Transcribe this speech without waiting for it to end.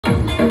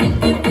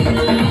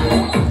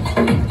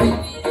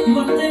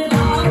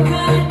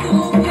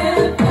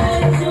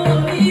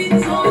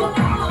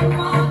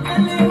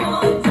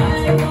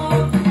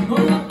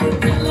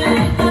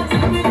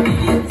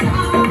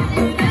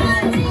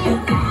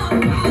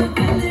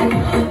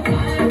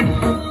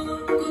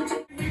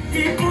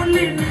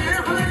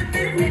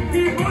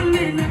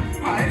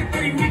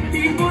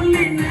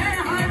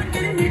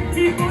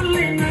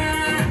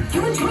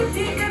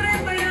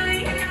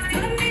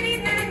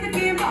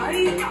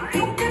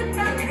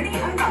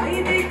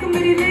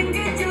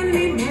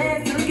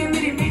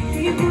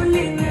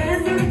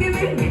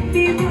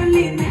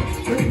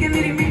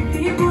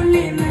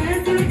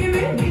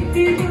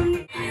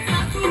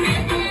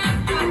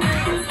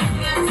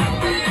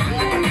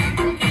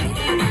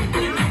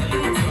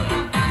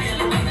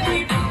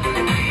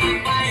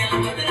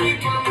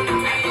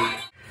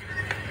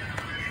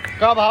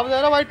क्या भाव दे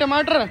रहा भाई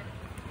टमाटर?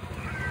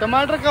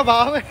 टमाटर का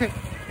भाव है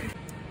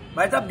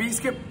भाई साहब 20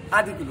 के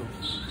आधी किलो।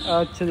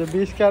 अच्छा जो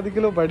 20 के आधी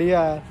किलो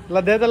बढ़िया है।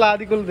 ला दे दे,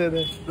 आधी किलो दे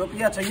दे।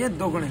 रुपया चाहिए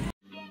 2 गुणे।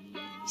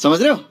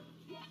 समझ रहे हो?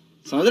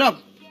 समझ रहे हो आप?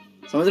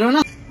 समझ रहे हो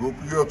ना?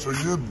 रुपया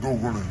चाहिए 2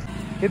 गुणे।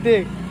 कितने?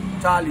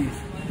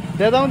 40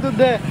 देता हूँ, तू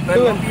दे।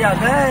 रुपया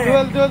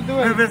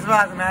दे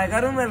विश्वास ना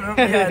करूँ मैं,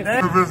 रुपया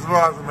दे।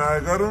 विश्वास ना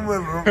करूँ मैं,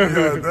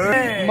 रुपया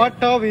दे। मत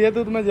ठो भैया,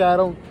 तू मैं जा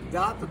रहा हूँ।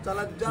 जा तो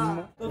चला जा।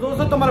 तो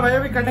दोस्तों तुम्हारा भैया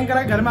भी कटिंग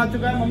करा घर में आ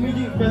चुका है। मम्मी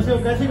जी कैसे हो?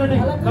 कैसी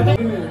कटिंग?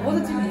 बहुत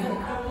अच्छी है।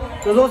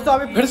 तो दोस्तों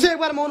अभी फिर से एक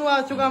बार मोनू आ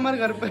चुका है हमारे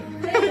घर पे।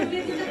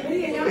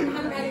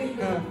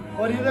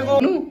 और ये देखो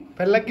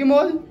फिर लगी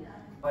मौज।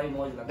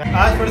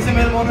 आज फिर से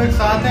मेरे मोनू एक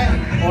साथ हैं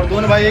और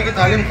दोनों भाई एक ही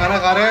थाली में खाना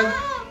खा रहे हैं।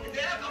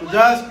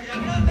 Just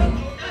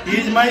he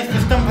is my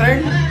system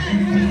friend.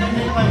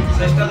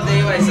 System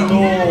दे भाई साहब। तो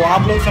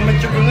आप लोग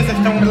समझ चुके होंगे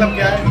सिस्टम मतलब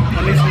क्या है,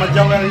 नहीं समझ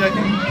जाओगे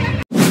जाके।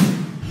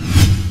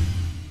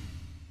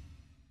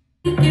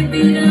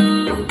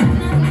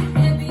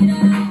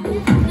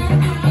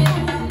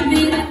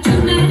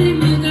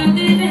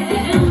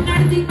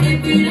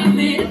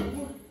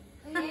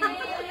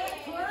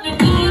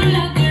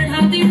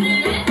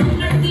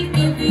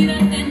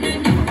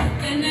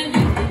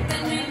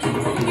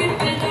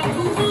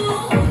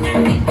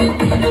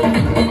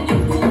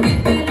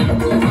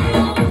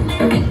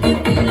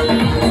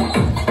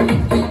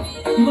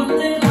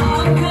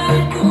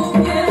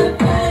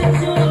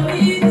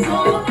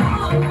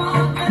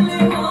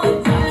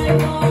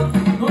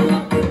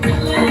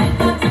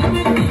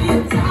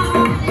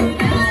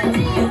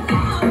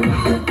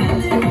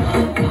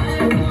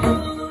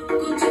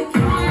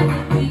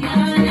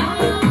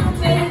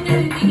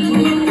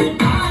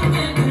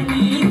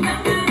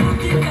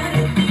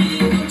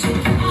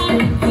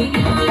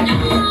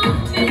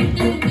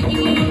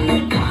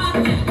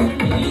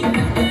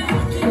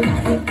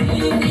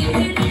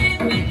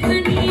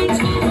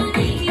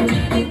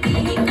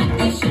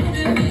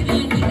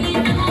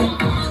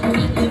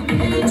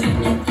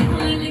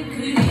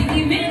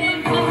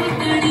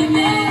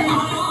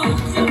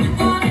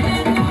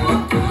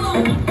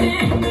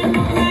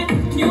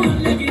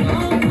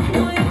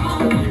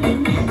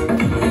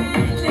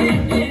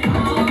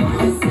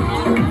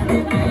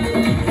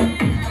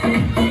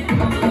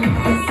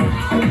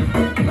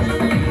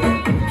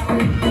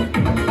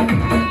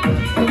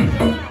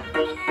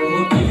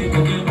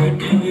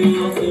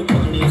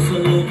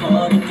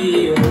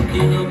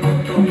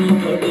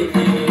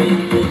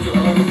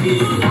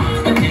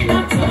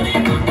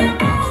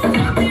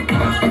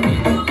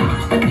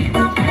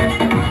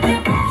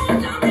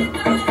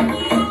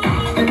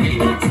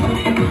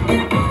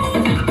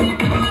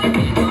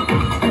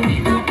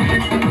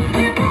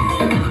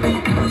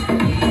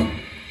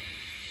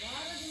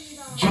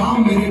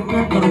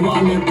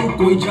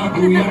 कोई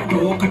जादू या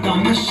टोकता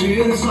मैं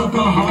शेर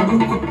सदा हारू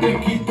कुत्ते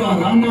की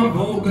तरह न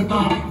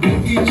भोगता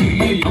देती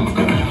चाहिए हम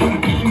करे हर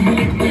टाइम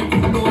मिनट में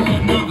कुत्तों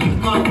लेना घर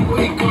का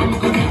कोई काम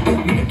करे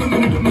मिनट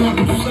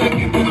में गुस्से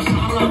की तेरा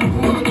सारा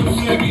खून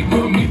गुस्से की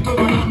गुरमी तो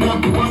बनाना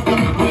दुआ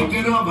कर भाई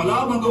तेरा भला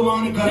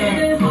भगवान करे।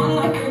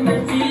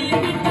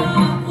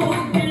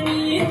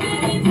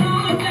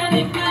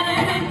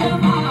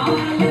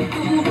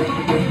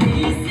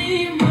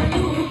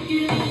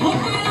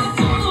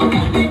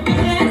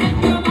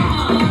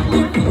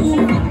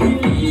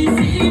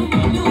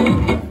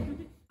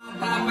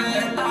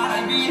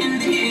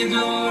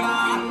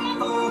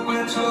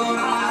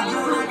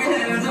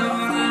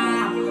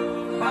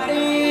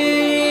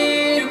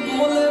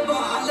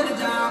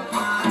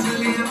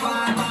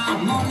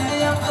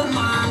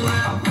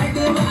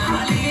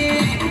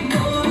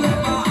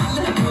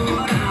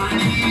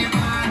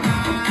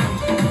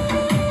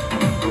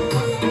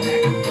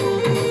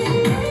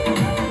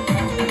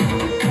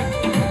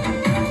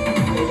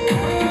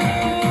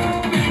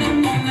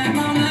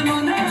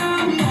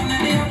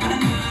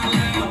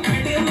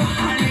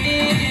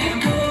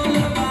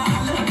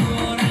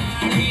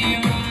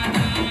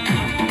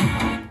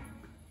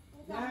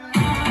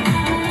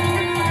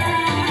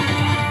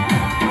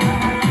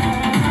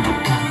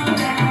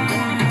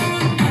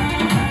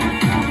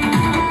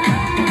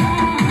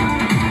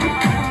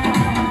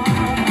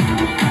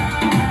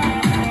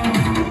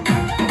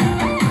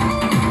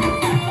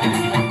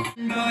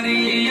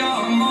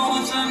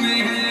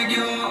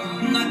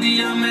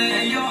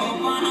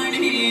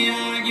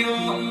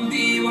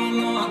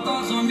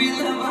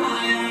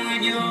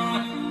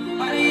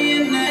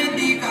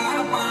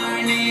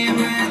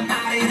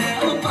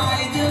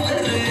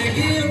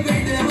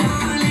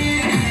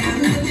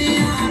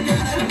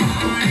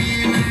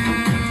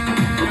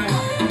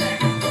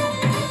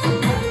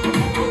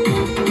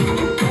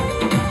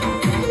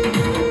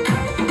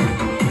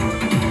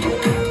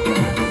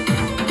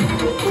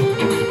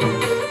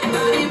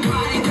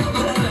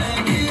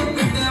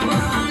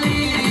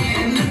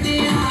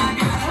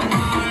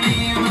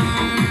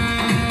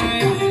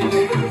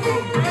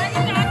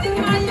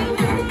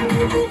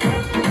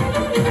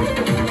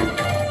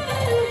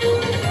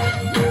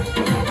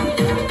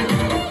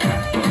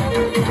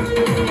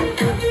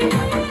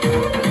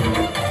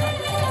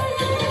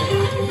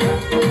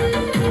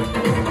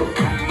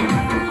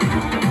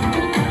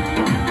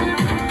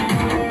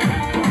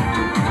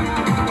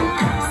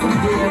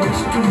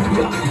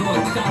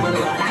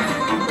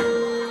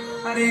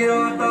 अरे रो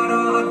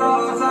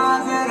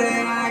सांस रे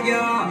आ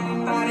गयो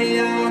तारी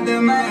याद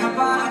में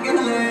पागल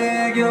ले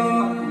गयो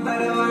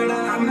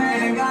दरवाड़ा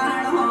में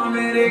गाना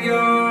मेरे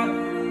गयो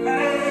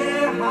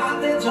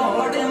हाथ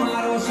छोड़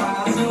मारो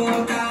सासों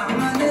का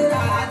मन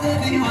राज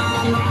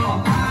दीवानो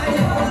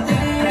आयो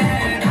तेरे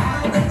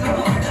हाथ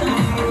छोड़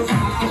मारो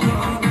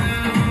सासों का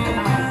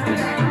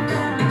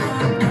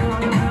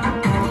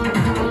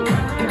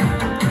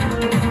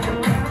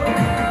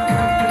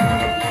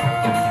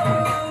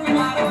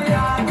मारो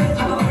याद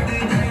छोड़ दे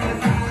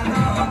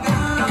सासों का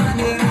मन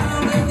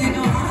राज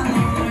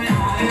दीवानो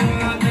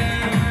आयो तेरे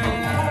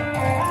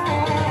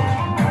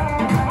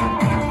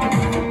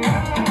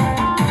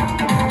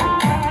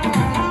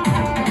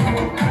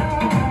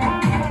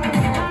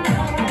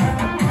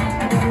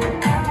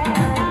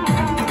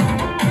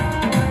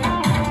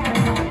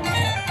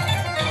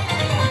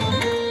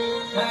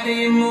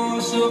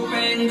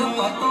सुपेंदो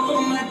तो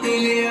मत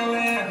लिया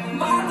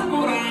बात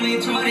पुरानी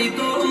छोरी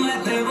तो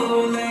मत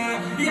बोले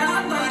या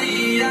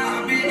तरिया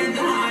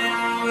बिदाया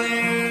वे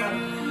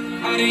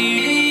अरे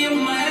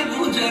मैं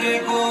गुजर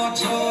को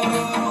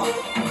छोड़ो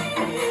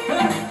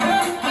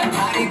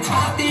तारी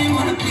छाती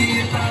मन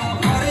पीता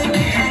भर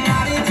दे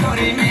यारी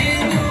छोरी में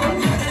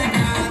गुजर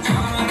का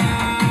छोरा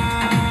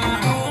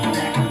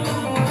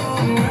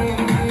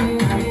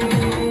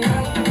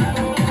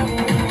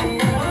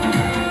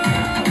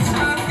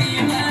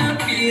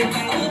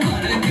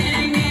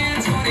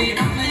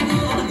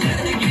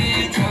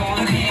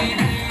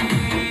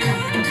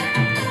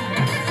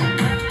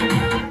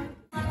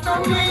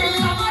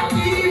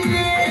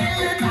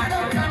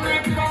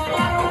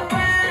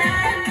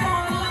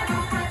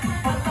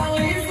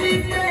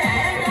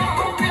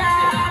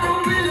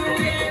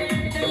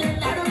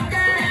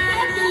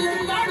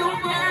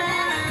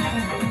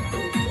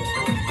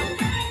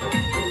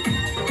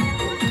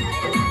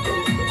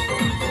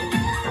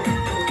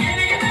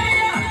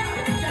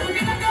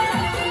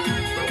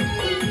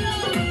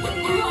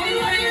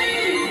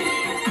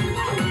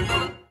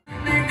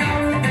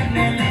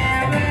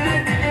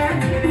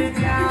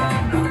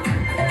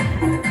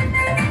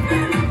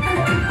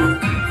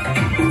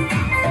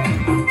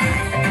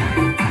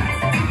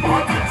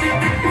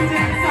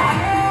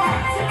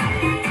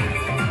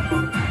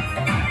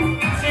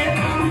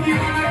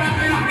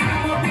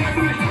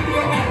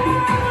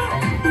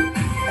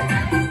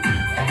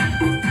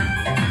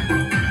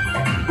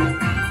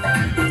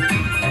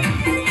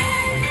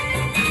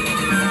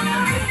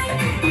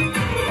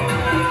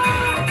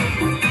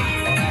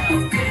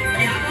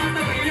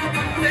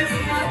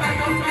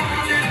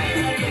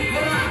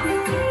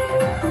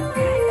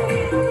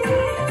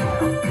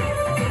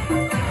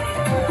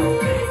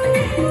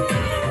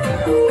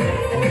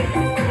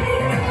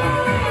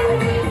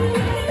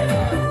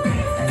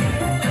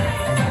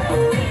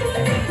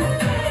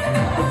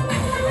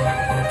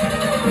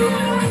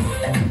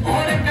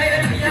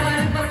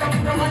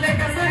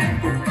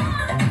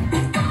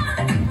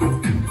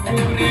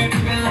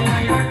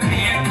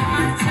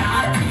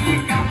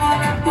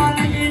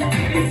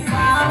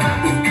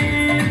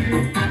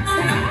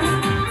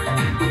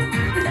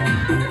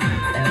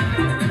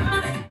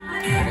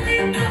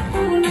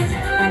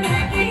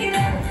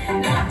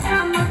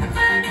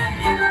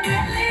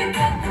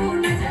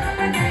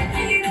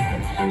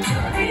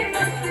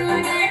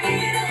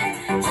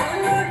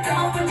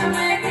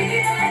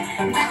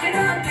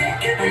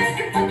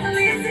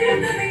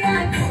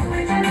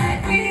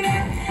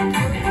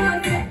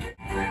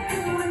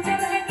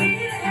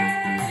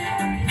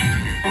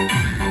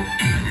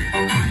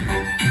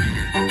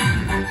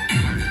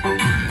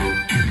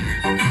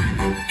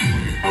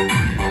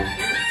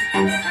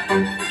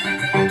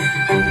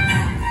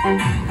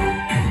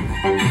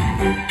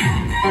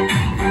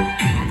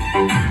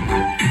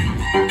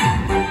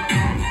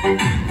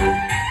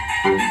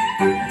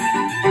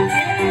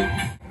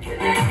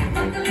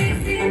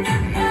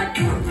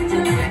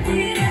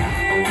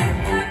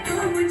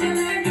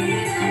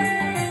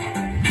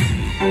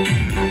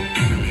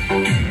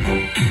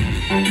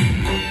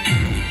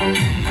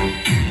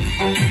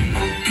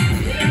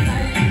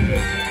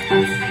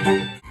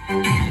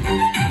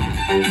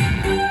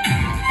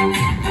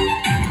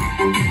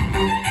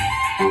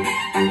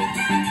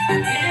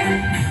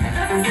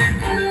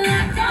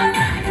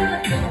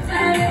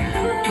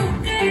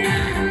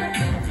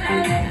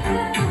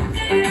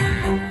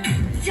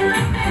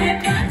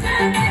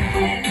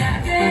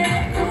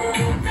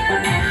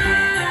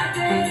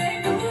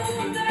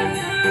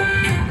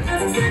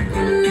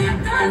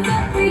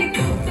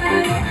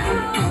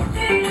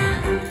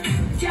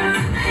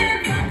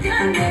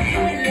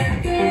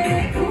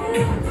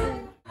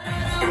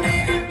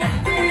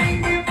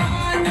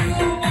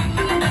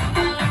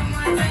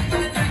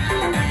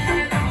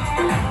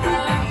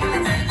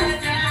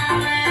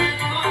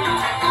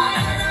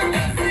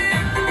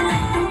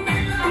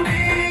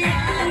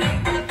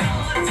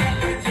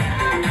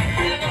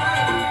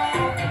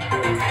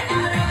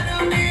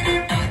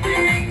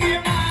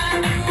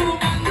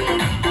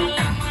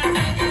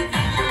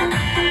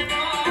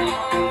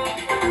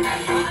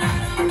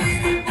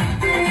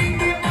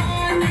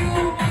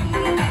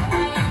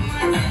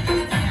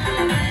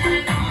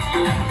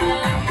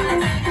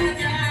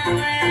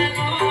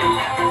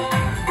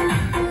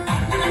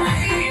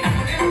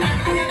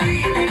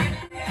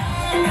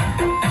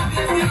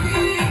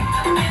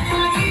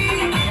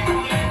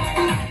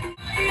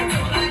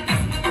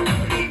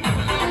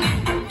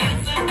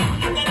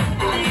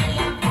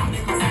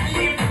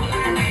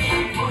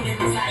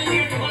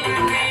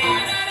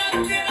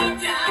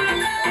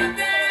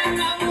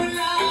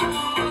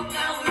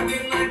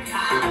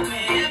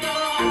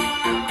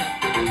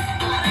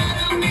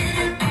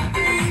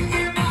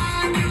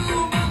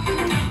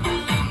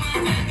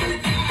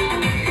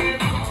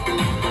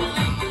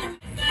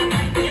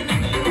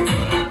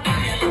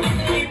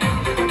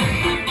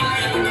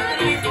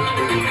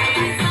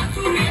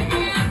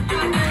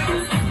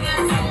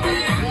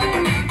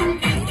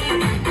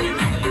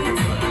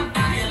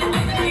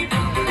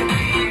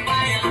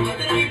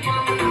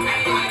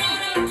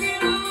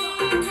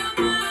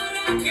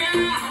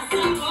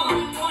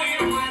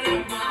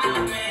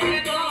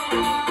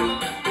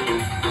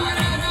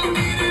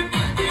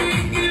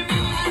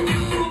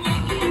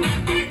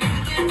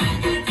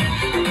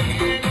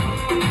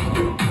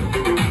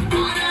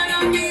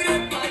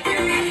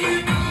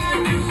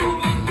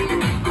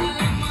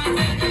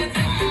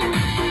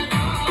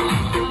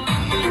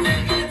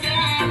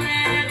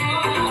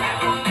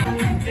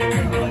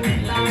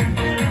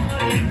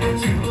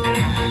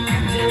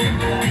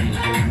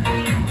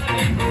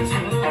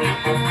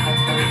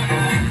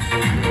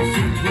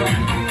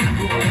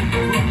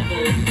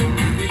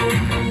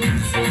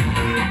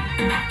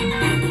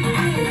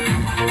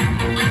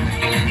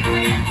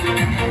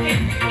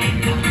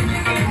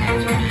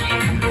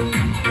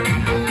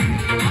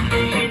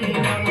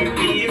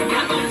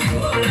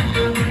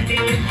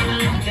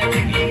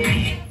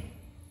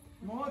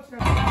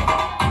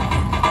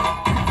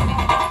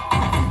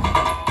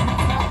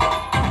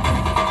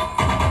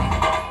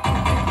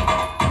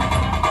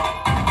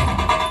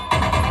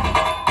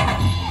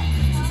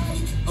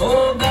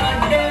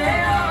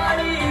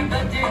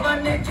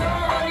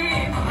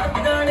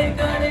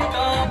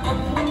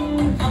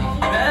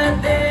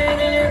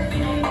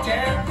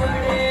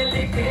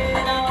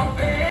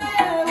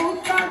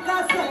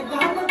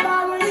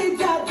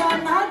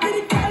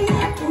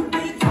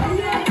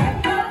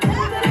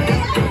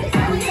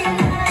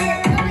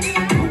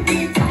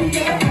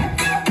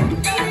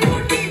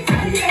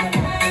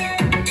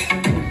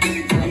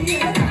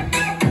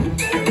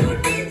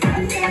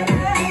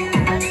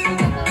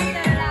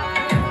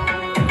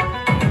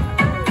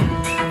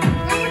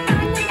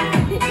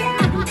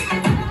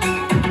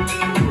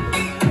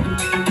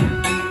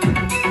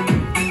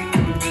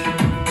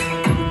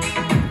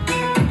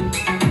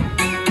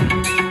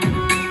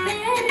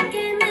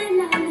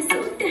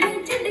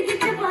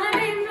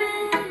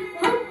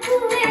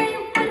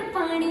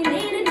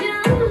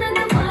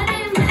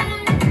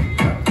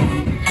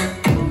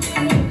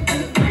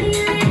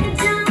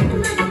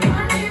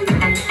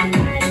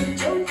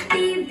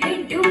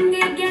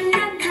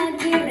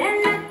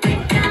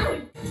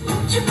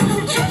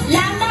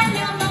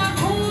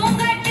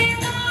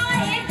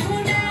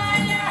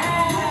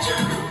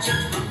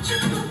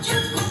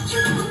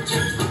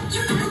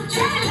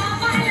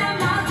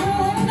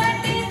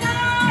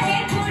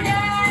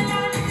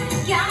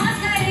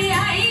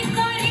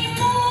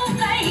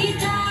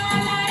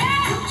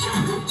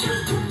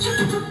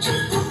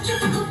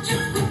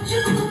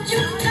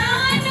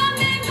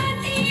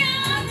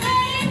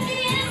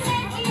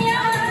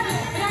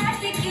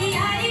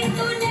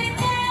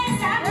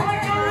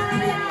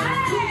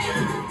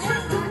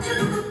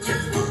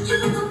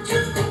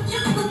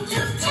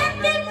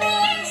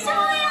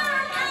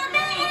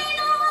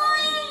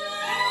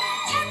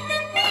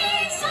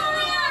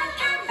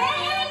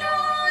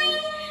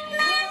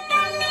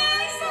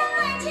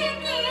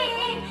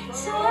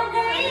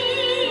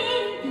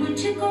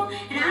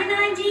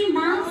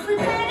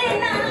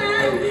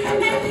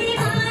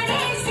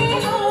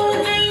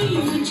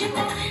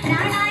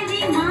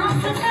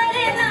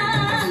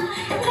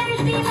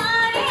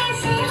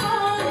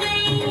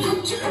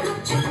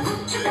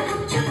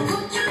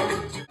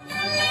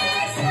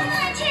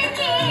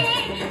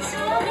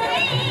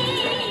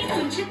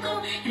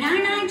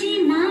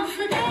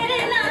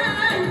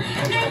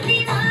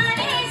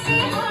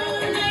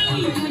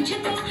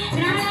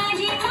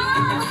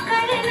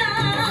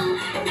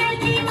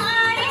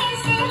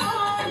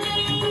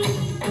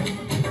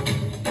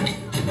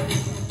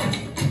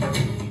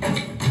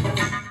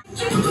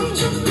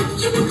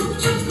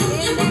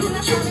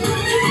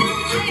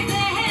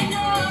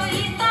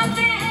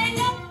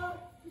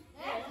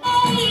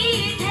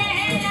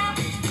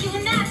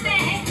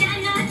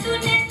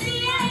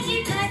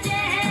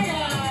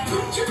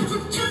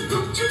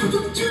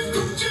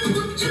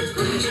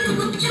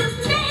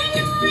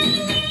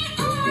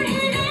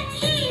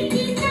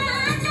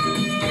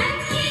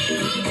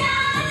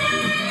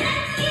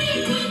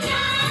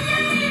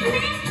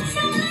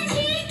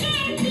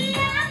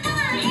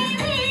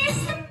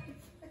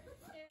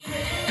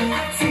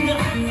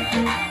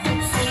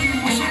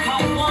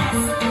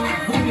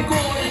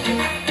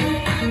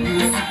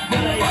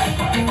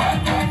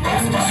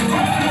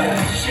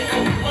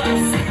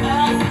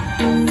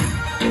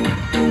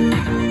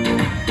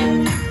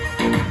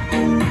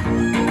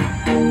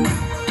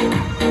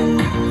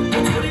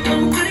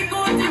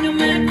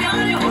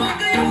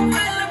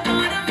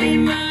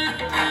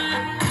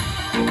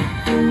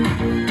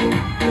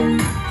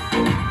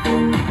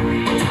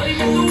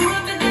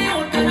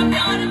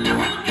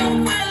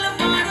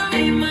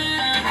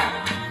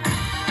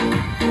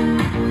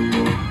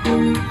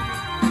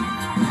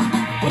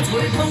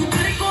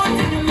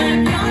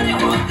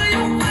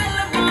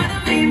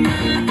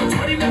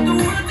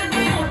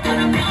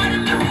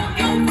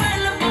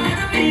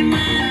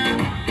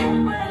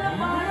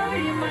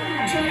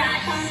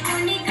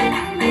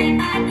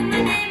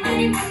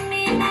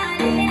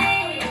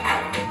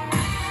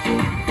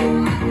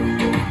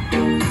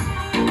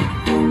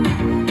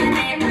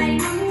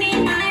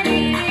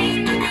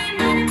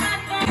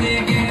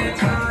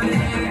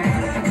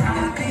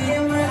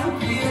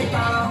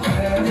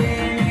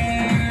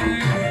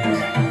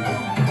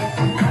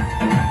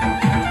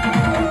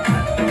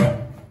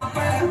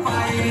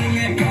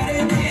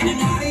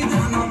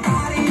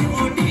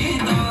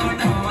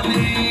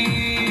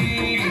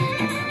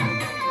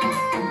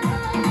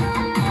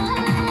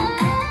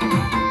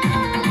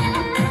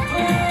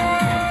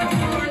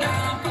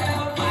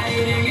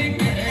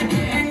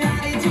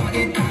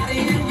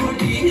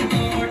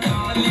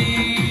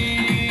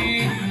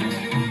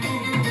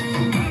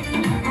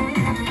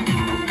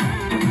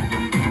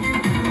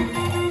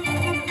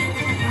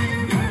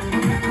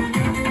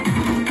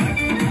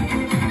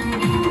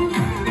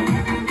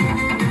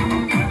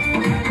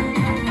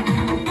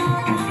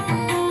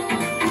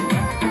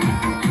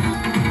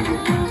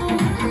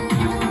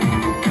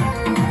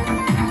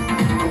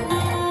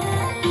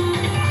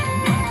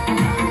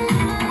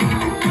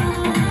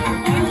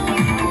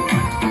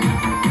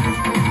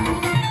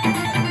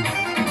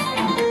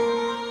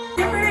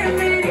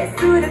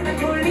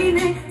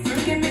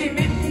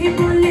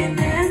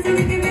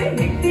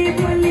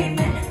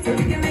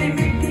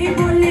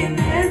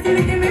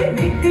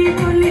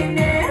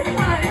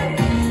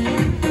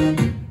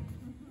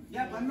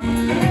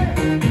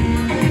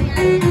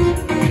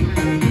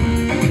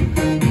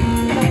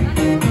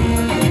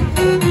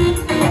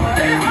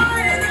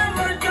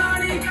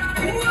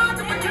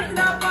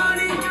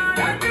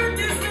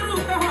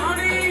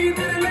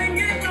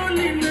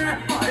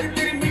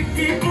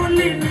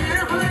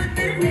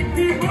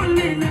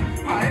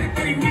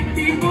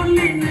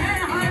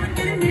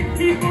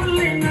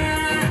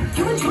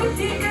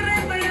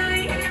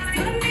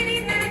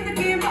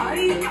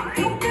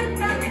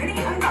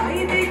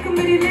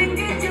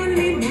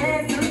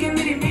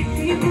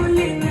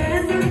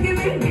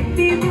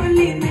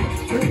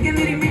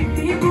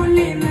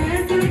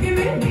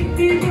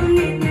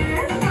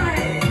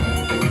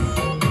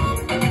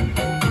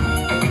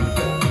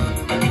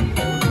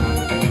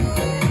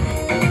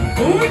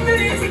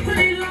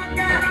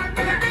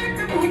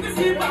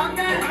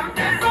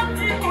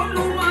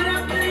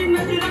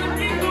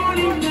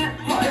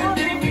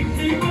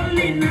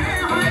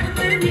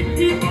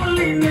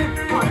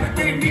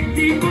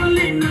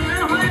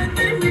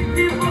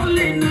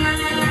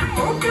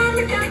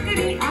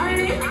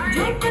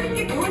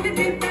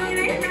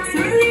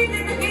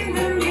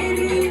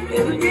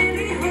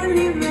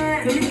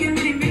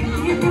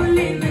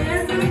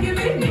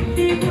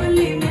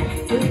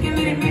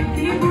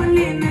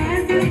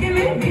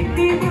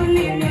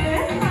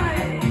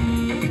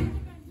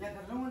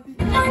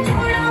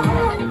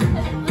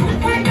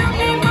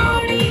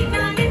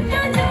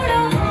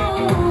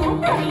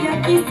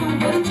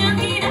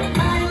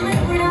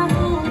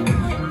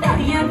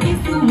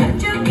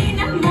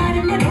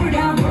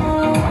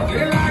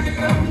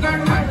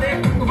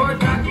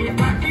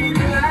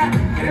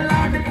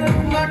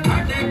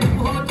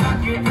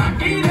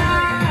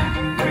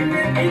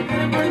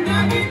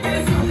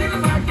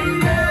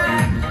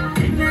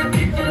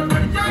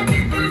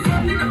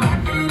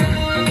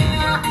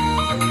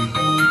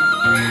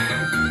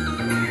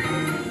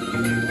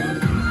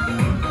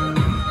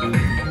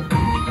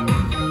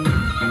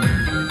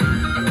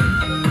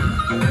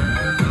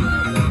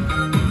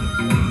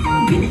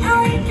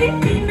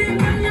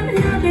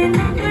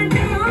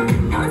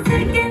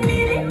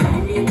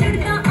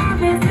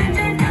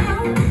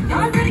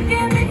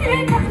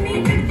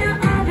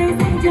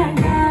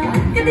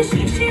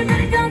शीशे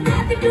वर्गा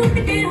बात टूट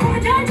के हो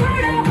जा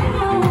छोड़ा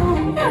हो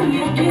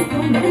भैया की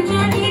सुंदर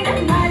जानी ना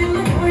मार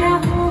मरोड़ा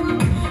हो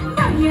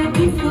भैया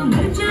की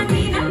सुंदर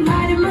जानी ना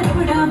मार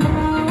मरोड़ा हो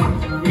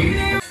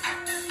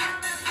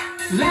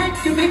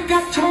लाइक देखा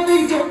छोरी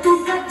जो तू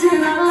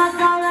कचरा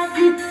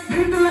लगाएगी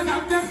नींद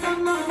लगाते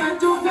तन्ना मैं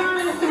जो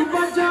गाने तू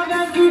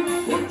बजाएगी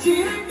ऊंची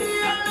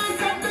इंडिया में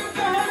सब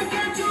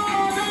करके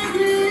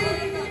छोड़ेगी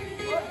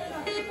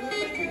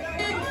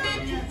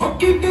ओ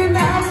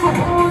कितना हो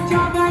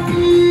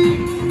जाएगी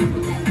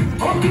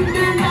ओ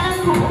कितना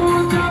हो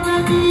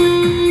जाएगी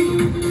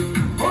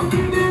ओ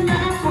कितना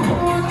हो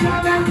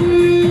जाएगी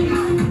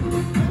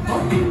ओ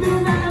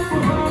कितना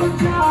हो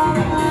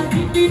जाएगी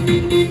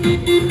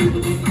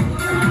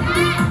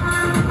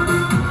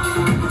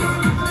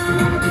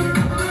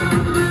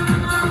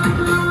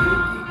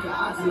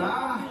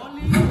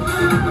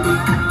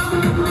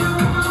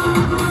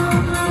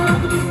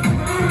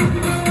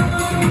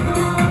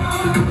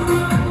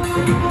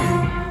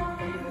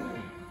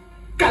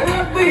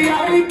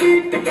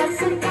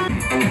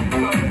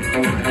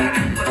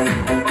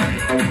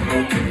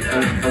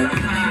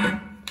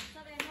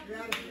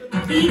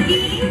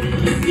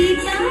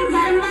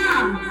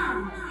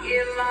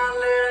ये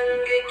लाल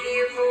रंग की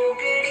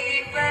फुकड़ी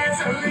पे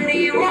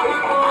चलनी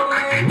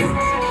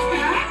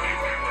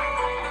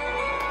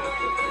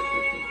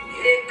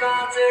ये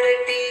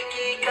काजड़ती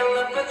की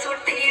कलप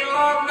छुट्टी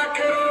लो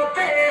नखरो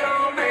तेरो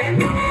में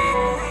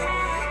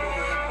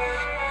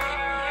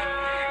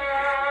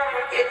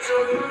ये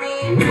चुन्नी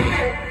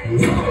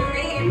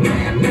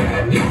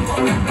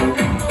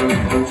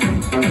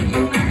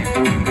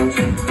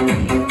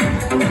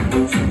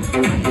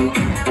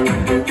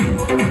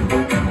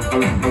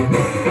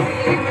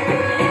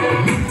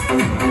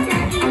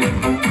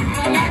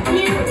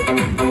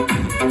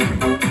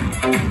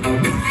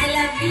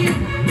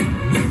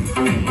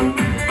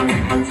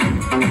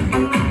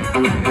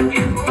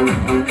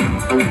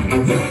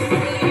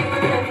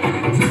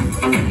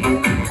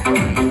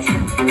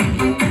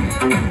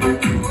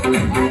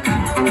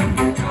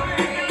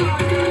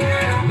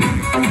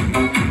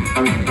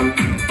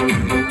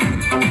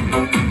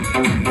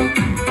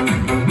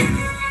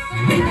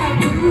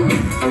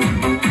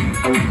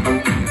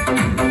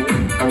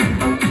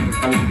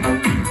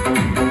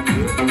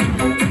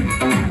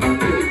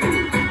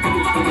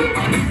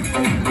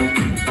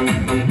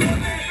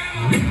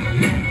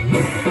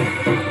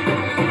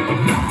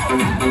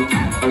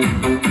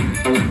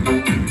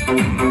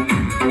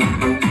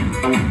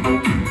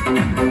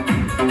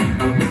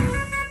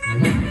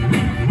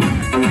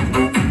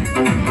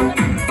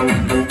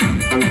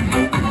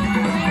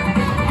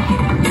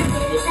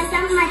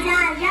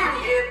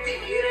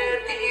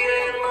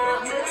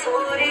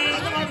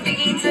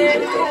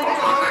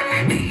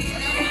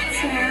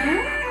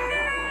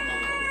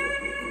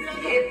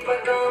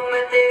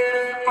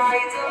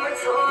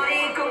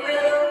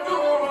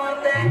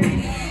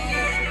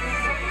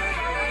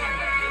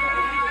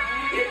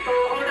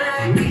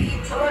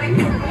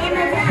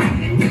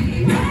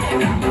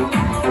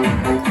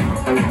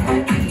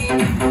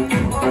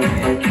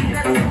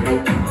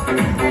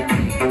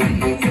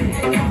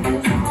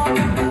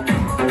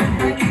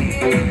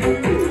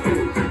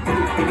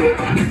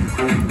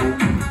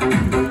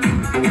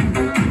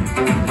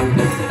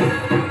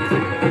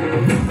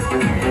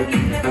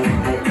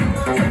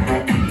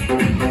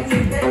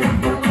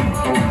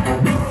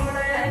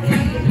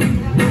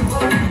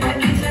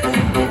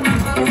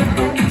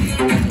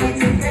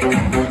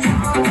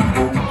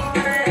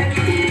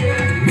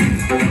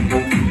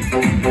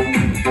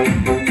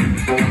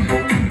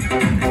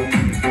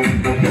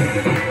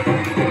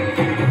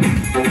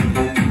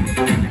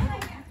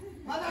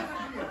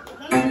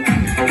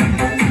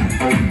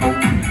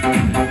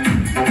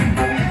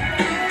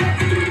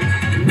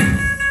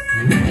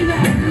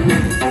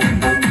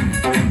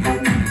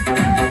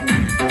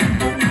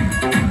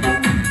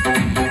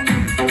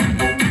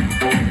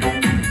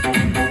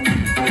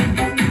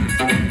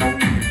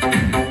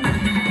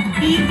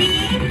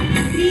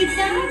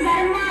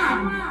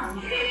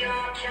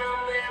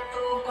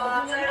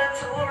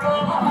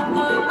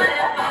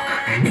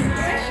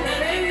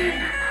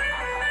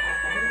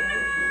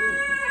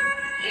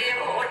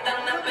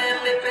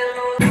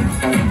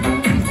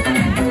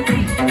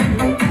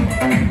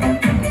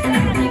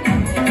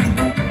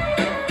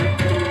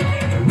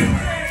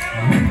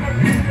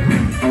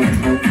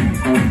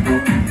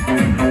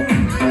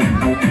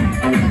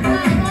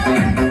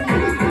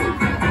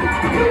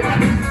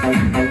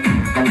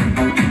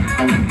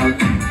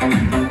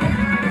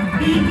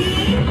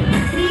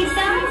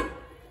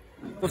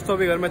दोस्तों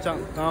अभी घर में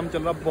काम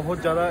चल रहा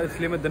बहुत ज़्यादा,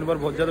 इसलिए मैं दिन भर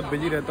बहुत ज़्यादा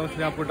बिजी रहता हूँ,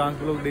 इसलिए आपको डांस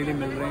ब्लॉग डेली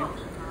मिल रहे हैं।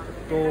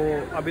 तो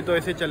अभी तो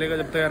ऐसे ही चलेगा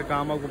जब तक यार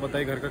काम आपको पता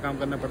है घर का काम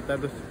करना पड़ता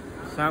है, तो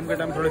शाम के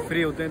टाइम थोड़े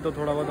फ्री होते हैं तो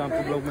थोड़ा बहुत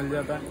आपको ब्लॉग मिल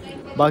जाता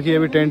है। बाकी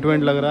अभी टेंट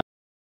वेंट लग रहा है।